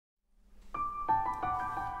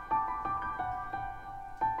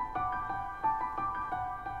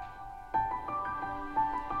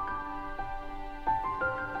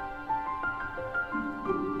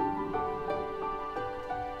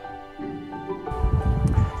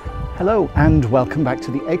Hello and welcome back to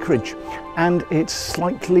the Acreage, and it's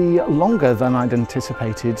slightly longer than I'd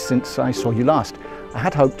anticipated since I saw you last. I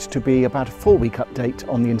had hoped to be about a 4-week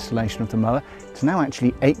update on the installation of the mower. It's now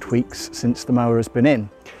actually 8 weeks since the mower has been in.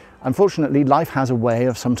 Unfortunately, life has a way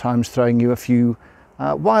of sometimes throwing you a few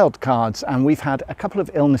wild cards, and we've had a couple of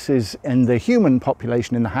illnesses in the human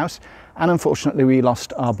population in the house, and unfortunately we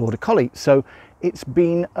lost our border collie. So it's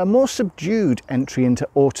been a more subdued entry into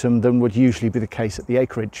autumn than would usually be the case at the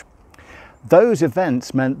Acreage. Those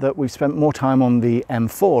events meant that we've spent more time on the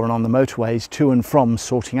M4 and on the motorways to and from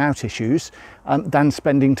sorting out issues than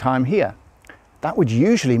spending time here. That would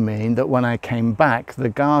usually mean that when I came back, the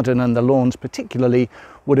garden and the lawns particularly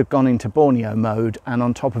would have gone into Borneo mode, and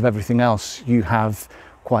on top of everything else you have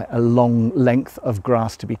quite a long length of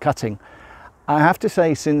grass to be cutting. I have to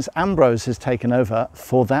say, since Ambrose has taken over,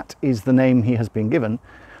 for that is the name he has been given,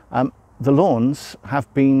 the lawns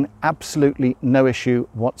have been absolutely no issue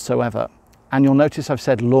whatsoever. And you'll notice I've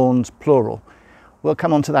said lawns plural. We'll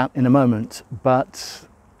come on to that in a moment, but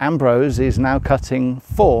Ambrose is now cutting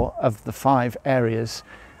 4 of the 5 areas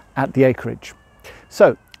at the Acreage.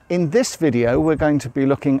 So in this video, we're going to be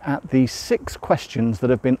looking at the 6 questions that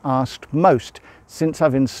have been asked most since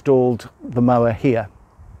I've installed the mower here.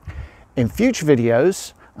 In future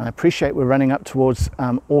videos, and I appreciate we're running up towards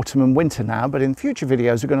autumn and winter now, but in future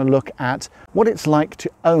videos, we're going to look at what it's like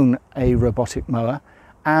to own a robotic mower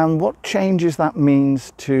and what changes that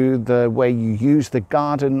means to the way you use the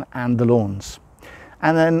garden and the lawns.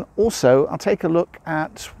 And then also I'll take a look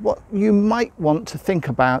at what you might want to think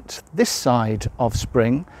about this side of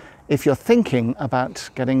spring if you're thinking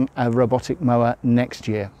about getting a robotic mower next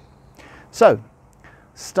year. So,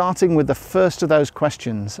 starting with the first of those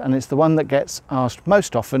questions, and it's the one that gets asked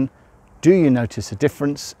most often: do you notice a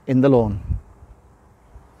difference in the lawn?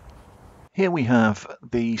 Here we have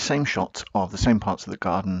the same shot of the same parts of the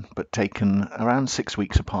garden, but taken around 6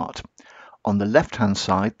 weeks apart. On the left-hand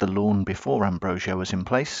side, the lawn before Ambrogio was in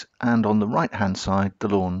place, and on the right-hand side, the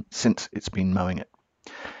lawn since it's been mowing it.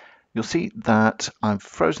 You'll see that I've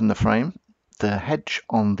frozen the frame. The hedge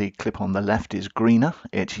on the clip on the left is greener.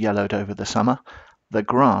 It's yellowed over the summer. The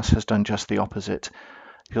grass has done just the opposite.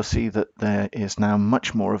 You'll see that there is now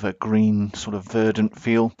much more of a green, sort of verdant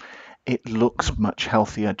feel. It looks much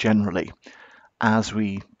healthier generally. As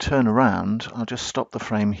we turn around, I'll just stop the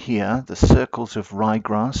frame here. The circles of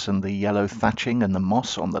ryegrass and the yellow thatching and the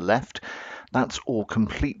moss on the left, that's all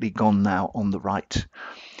completely gone now on the right.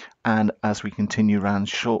 And as we continue around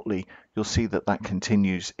shortly, you'll see that that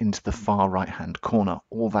continues into the far right hand corner.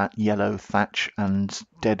 All that yellow thatch and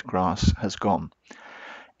dead grass has gone.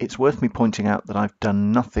 It's worth me pointing out that I've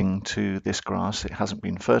done nothing to this grass. It hasn't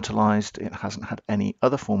been fertilized. It hasn't had any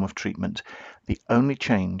other form of treatment. The only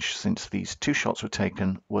change since these 2 shots were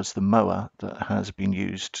taken was the mower that has been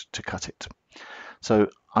used to cut it. So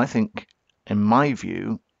I think, in my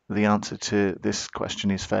view, the answer to this question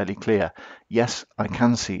is fairly clear. Yes, I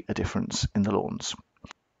can see a difference in the lawns.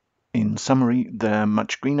 In summary, they're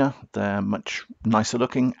much greener, they're much nicer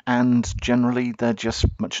looking, and generally they're just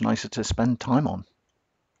much nicer to spend time on.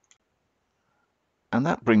 And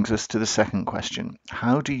that brings us to the second question.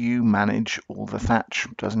 How do you manage all the thatch?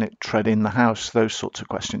 Doesn't it tread in the house? Those sorts of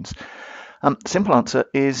questions. Simple answer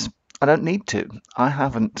is I don't need to. I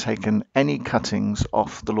haven't taken any cuttings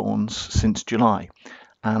off the lawns since July,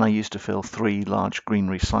 and I used to fill 3 large green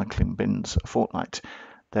recycling bins a fortnight.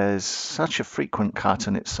 There's such a frequent cut,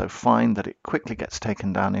 and it's so fine that it quickly gets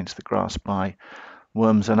taken down into the grass by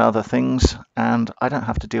worms and other things, and I don't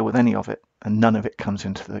have to deal with any of it, and none of it comes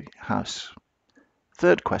into the house.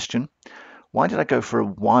 Third question, why did I go for a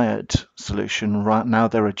wired solution right now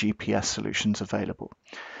there are GPS solutions available?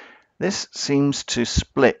 This seems to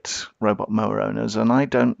split robot mower owners, and I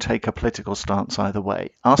don't take a political stance either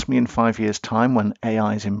way. Ask me in 5 years' time when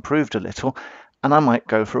AI's improved a little, and I might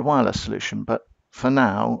go for a wireless solution, but for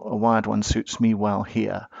now, a wired one suits me well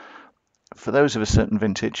here. For those of a certain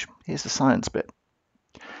vintage, here's the science bit.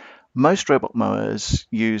 Most robot mowers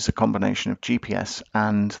use a combination of GPS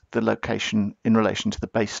and the location in relation to the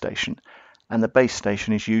base station, and the base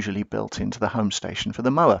station is usually built into the home station for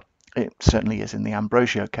the mower. It certainly is in the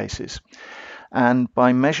Ambrogio cases. And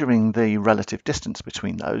by measuring the relative distance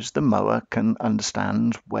between those, the mower can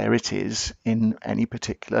understand where it is in any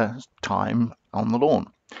particular time on the lawn.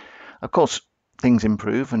 Of course, things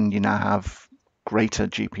improve and you now have greater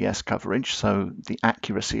GPS coverage, so the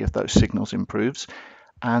accuracy of those signals improves.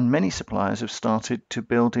 And many suppliers have started to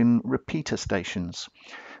build in repeater stations.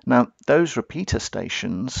 Now, those repeater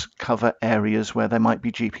stations cover areas where there might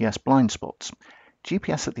be GPS blind spots.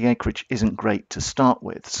 GPS at the acreage isn't great to start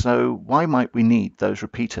with, so why might we need those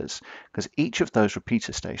repeaters? Because each of those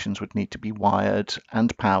repeater stations would need to be wired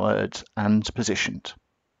and powered and positioned.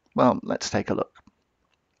 Well, let's take a look.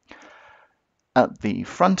 At the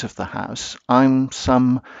front of the house, I'm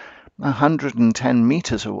some 110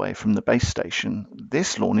 meters away from the base station.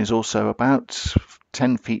 This lawn is also about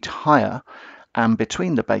 10 feet higher, and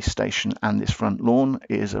between the base station and this front lawn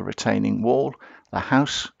is a retaining wall, the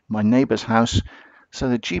house, my neighbour's house, so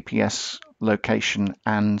the GPS location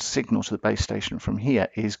and signal to the base station from here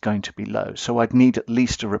is going to be low. So I'd need at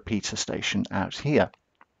least a repeater station out here.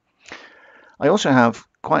 I also have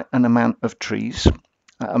quite an amount of trees.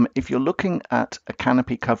 If you're looking at a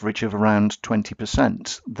canopy coverage of around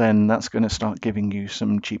 20%, then that's going to start giving you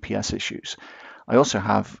some GPS issues. I also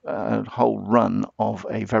have a whole run of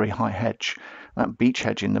a very high hedge. That beech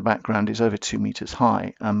hedge in the background is over 2 meters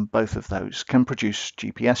high, and both of those can produce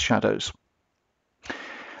GPS shadows.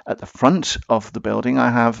 At the front of the building,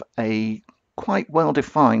 I have a quite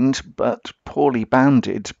well-defined but poorly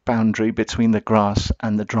bounded boundary between the grass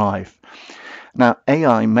and the drive. Now,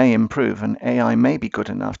 AI may improve and AI may be good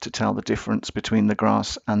enough to tell the difference between the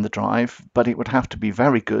grass and the drive, but it would have to be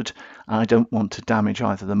very good, and I don't want to damage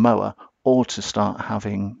either the mower or to start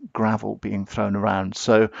having gravel being thrown around.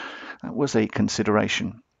 So that was a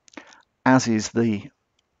consideration, as is the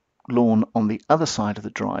lawn on the other side of the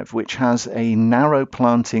drive, which has a narrow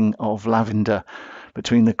planting of lavender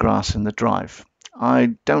between the grass and the drive.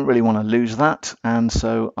 I don't really want to lose that, and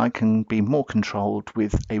so I can be more controlled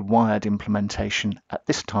with a wired implementation at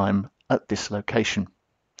this time at this location.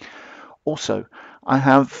 Also, I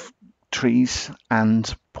have trees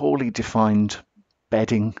and poorly defined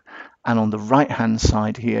bedding, and on the right hand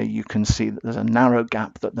side here you can see that there's a narrow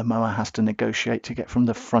gap that the mower has to negotiate to get from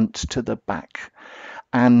the front to the back.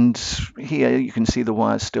 And here you can see the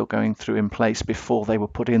wires still going through in place before they were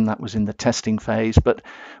put in. That was in the testing phase. But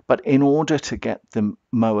in order to get the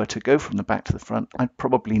mower to go from the back to the front, I'd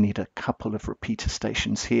probably need a couple of repeater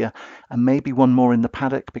stations here and maybe one more in the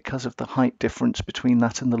paddock because of the height difference between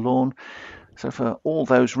that and the lawn. So for all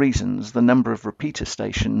those reasons, the number of repeater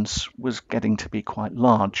stations was getting to be quite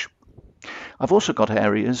large. I've also got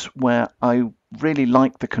areas where I really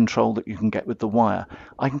like the control that you can get with the wire.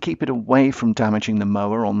 I can keep it away from damaging the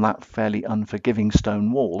mower on that fairly unforgiving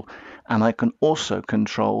stone wall, and I can also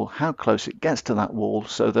control how close it gets to that wall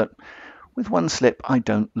so that with one slip I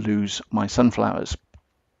don't lose my sunflowers.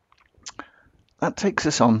 That takes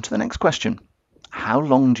us on to the next question. How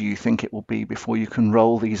long do you think it will be before you can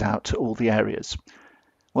roll these out to all the areas?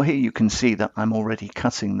 Well, here you can see that I'm already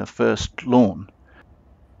cutting the first lawn.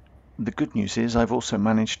 The good news is I've also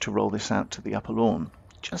managed to roll this out to the upper lawn.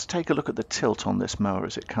 Just take a look at the tilt on this mower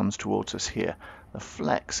as it comes towards us here. The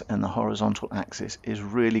flex in the horizontal axis is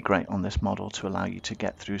really great on this model to allow you to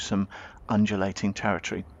get through some undulating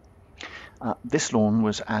territory. This lawn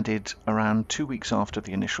was added around 2 weeks after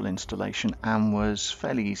the initial installation and was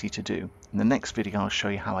fairly easy to do. In the next video I'll show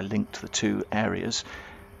you how I linked the two areas.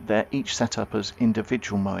 They're each set up as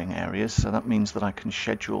individual mowing areas, so that means that I can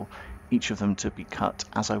schedule each of them to be cut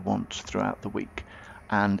as I want throughout the week,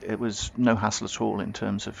 and it was no hassle at all in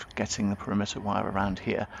terms of getting the perimeter wire around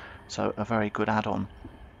here, so a very good add-on.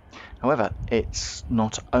 However, it's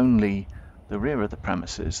not only the rear of the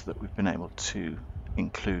premises that we've been able to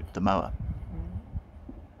include the mower.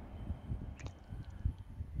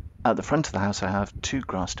 At the front of the house I have two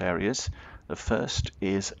grassed areas. The first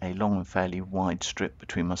is a long and fairly wide strip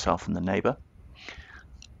between myself and the neighbour.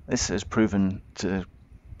 This has proven to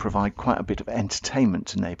provide quite a bit of entertainment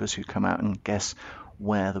to neighbours who come out and guess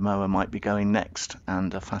where the mower might be going next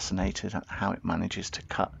and are fascinated at how it manages to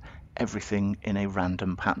cut everything in a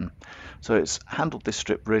random pattern. So it's handled this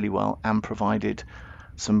strip really well and provided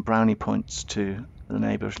some brownie points to the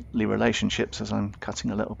neighbourly relationships as I'm cutting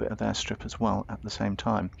a little bit of their strip as well at the same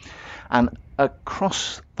time. And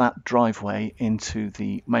across that driveway into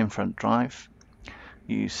the main front drive,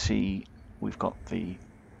 you see we've got the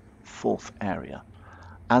fourth area.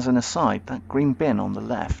 As an aside, that green bin on the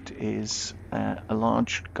left is a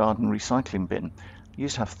large garden recycling bin. You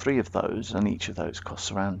used to have 3 of those, and each of those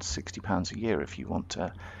costs around £60 a year if you want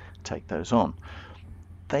to take those on.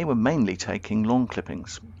 They were mainly taking lawn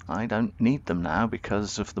clippings. I don't need them now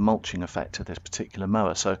because of the mulching effect of this particular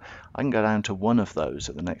mower, so I can go down to 1 of those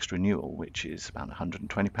at the next renewal, which is about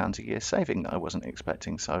 £120 a year saving that I wasn't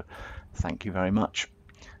expecting, so thank you very much.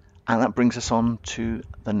 And that brings us on to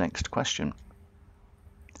the next question.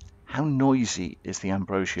 How noisy is the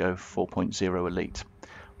Ambrogio 4.0 Elite?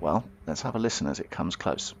 Well, let's have a listen as it comes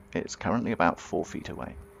close. It's currently about 4 feet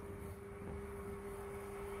away.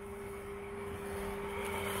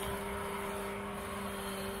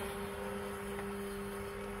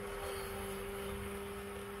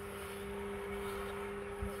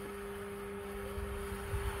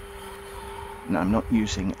 Now, I'm not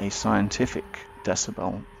using a scientific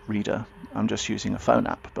decibel reader, I'm just using a phone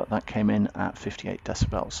app, but that came in at 58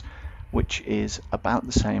 decibels, which is about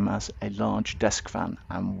the same as a large desk fan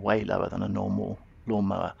and way lower than a normal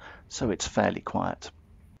lawnmower, so it's fairly quiet.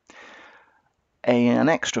 An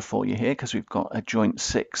extra for you here, because we've got a joint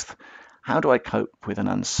sixth. How do I cope with an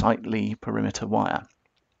unsightly perimeter wire?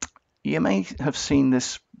 You may have seen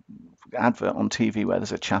this advert on TV where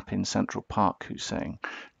there's a chap in Central Park who's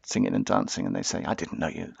singing and dancing, and they say, "I didn't know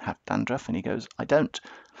you have dandruff," and he goes, "I don't."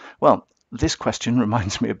 Well, this question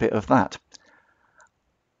reminds me a bit of that.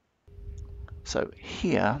 So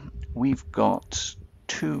here we've got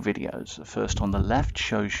two videos. The first on the left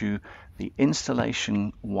shows you the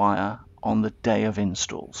installation wire on the day of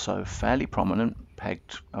install, so fairly prominent,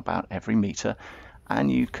 pegged about every meter,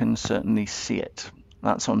 and you can certainly see it.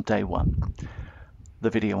 That's on day one. The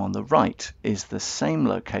video on the right is the same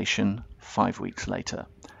location 5 weeks later,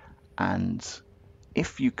 and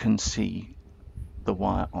if you can see the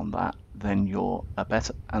wire on that, then you're a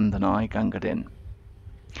better and than I gungered in.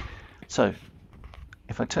 So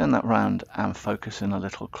if I turn that round and focus in a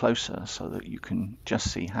little closer so that you can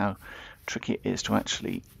just see how tricky it is to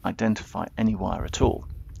actually identify any wire at all.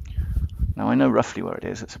 Now, I know roughly where it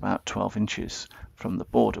is. It's about 12 inches from the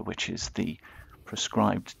border, which is the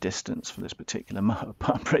prescribed distance for this particular mower,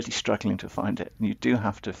 but I'm really struggling to find it. And you do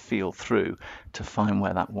have to feel through to find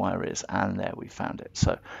where that wire is, and there we found it.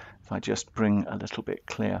 So if I just bring a little bit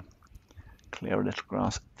clear a little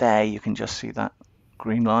grass, there you can just see that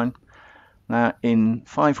green line. Now, in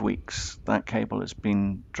 5 weeks, that cable has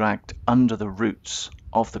been dragged under the roots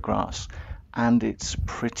of the grass, and it's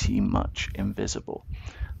pretty much invisible.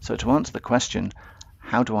 So to answer the question,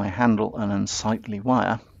 how do I handle an unsightly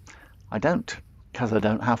wire? I don't, because I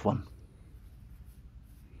don't have one.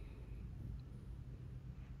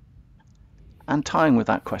 And tying with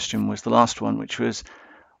that question was the last one, which was,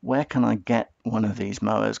 where can I get one of these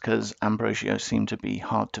mowers? Because Ambrogio seem to be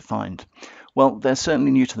hard to find. Well, they're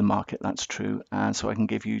certainly new to the market, that's true, and so I can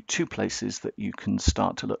give you two places that you can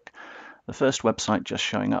start to look. The first website just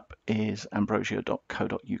showing up is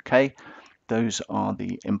ambrogio.co.uk. Those are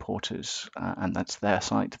the importers, and that's their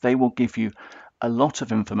site. They will give you a lot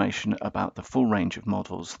of information about the full range of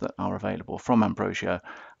models that are available from Ambrogio,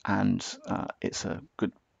 and it's a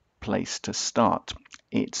good place to start.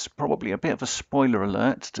 It's probably a bit of a spoiler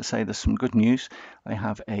alert to say there's some good news. They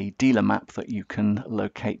have a dealer map that you can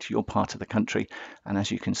locate your part of the country, and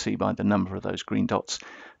as you can see by the number of those green dots,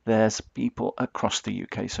 there's people across the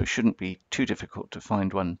UK, so it shouldn't be too difficult to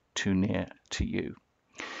find one too near to you.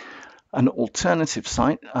 An alternative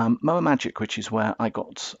site, Mower Magic, which is where I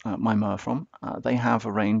got my mower from, they have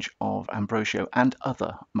a range of Ambrogio and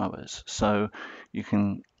other mowers, so you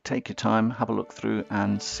can take your time, have a look through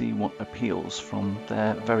and see what appeals from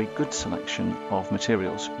their very good selection of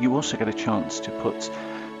materials. You also get a chance to put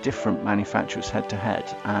different manufacturers head to head,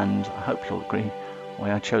 and I hope you'll agree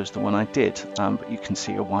why I chose the one I did, but you can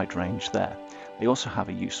see a wide range there. They also have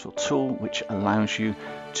a useful tool which allows you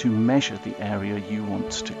to measure the area you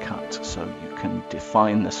want to cut, so you can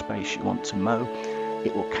define the space you want to mow.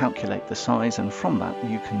 It will calculate the size, and from that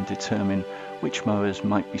you can determine which mowers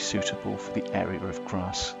might be suitable for the area of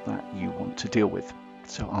grass that you want to deal with.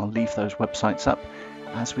 So I'll leave those websites up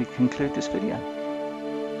as we conclude this video.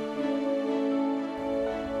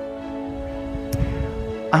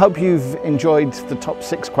 I hope you've enjoyed the top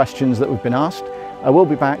 6 questions that we've been asked. I will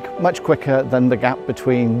be back much quicker than the gap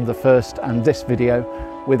between the first and this video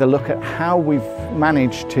with a look at how we've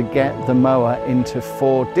managed to get the mower into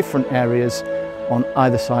 4 different areas on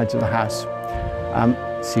either sides of the house.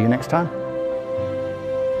 See you next time.